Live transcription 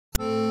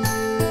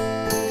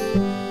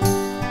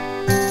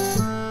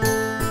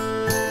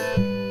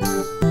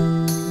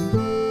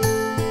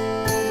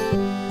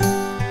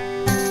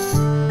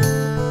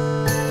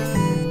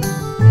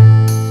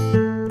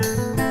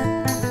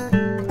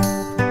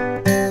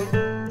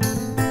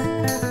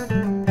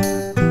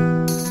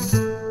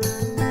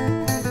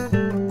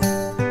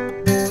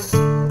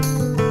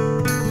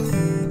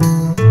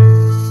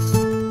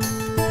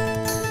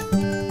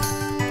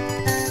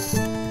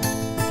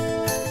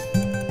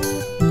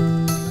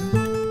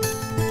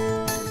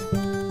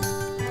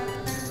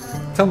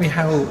Tell me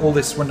how all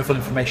this wonderful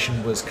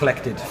information was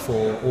collected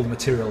for all the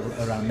material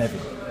around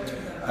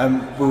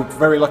Nefyn. We're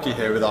very lucky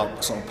here with our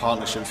sort of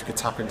partnerships. We could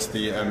tap into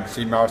the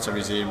Llyn Maritime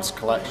Museum's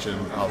collection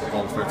of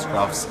old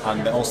photographs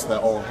and also their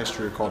oral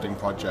history recording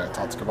project,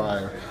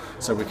 archeological.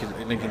 So we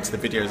could link into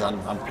the videos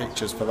and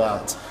pictures for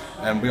that.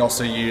 We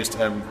also used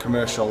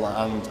commercial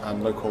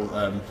and local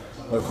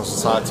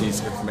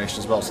societies' information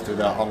as well. So through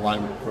their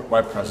online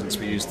web presence,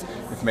 we used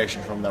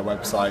information from their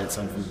websites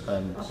and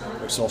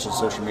from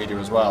social media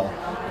as well,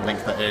 and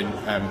linked that in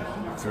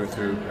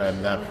through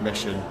their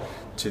permission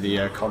to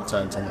the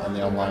content on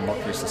the online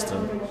lottery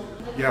system.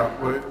 Yeah,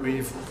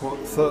 we've put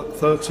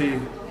 30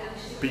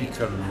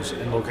 beacons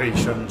in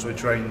locations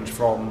which range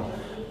from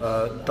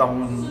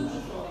down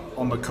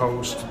on the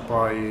coast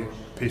by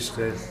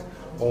Pisgith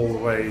all the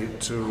way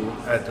to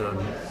Eden,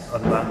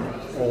 and then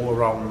all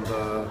around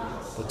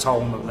the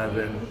town of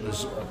Nefyn.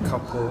 There's a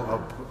couple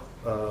up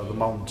the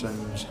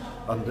mountains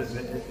and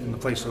in the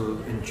places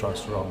of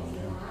interest around.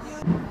 Yeah.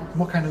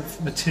 What kind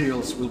of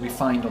materials will we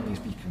find on these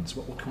beacons?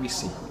 What can we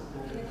see?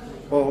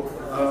 Well,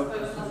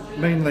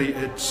 mainly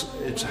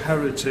it's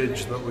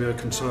heritage that we are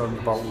concerned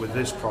about with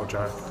this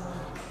project.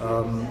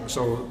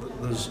 So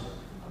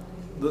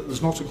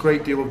there's not a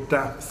great deal of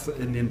depth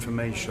in the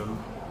information,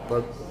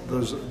 but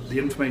the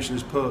information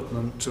is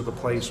pertinent to the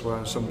place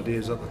where somebody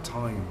is at the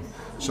time.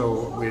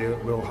 So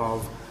we'll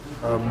have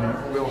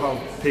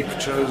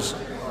pictures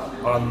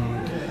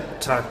and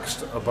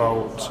text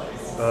about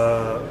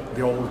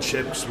the old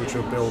ships which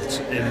were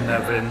built in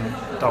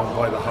Nefyn down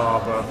by the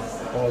harbour,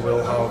 or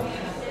we'll have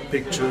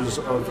pictures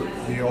of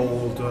the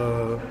old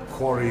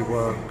quarry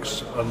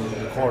works and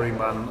the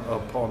quarrymen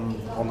up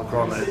on the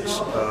granite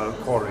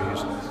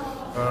quarries.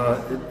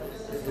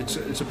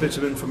 It's a bit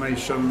of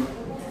information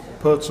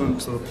pertinent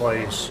to the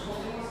place,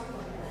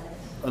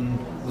 and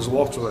there's a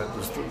lot of it.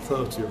 There's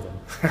 30 of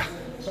them.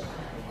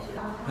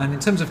 And in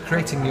terms of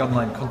creating the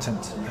online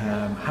content,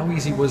 how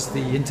easy was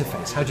the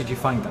interface? How did you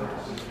find that?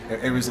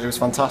 It was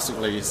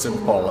fantastically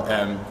simple.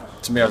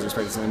 To me, I was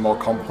expecting something more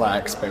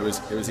complex, but it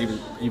was even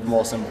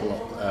more simple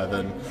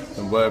than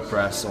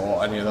WordPress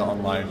or any other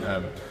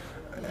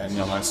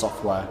online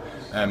software.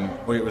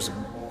 It was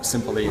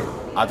simply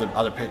add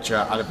a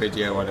picture, add a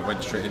video, and it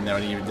went straight in there,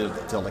 and even did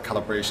all the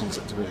calibrations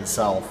to it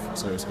itself.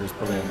 So it was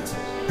brilliant.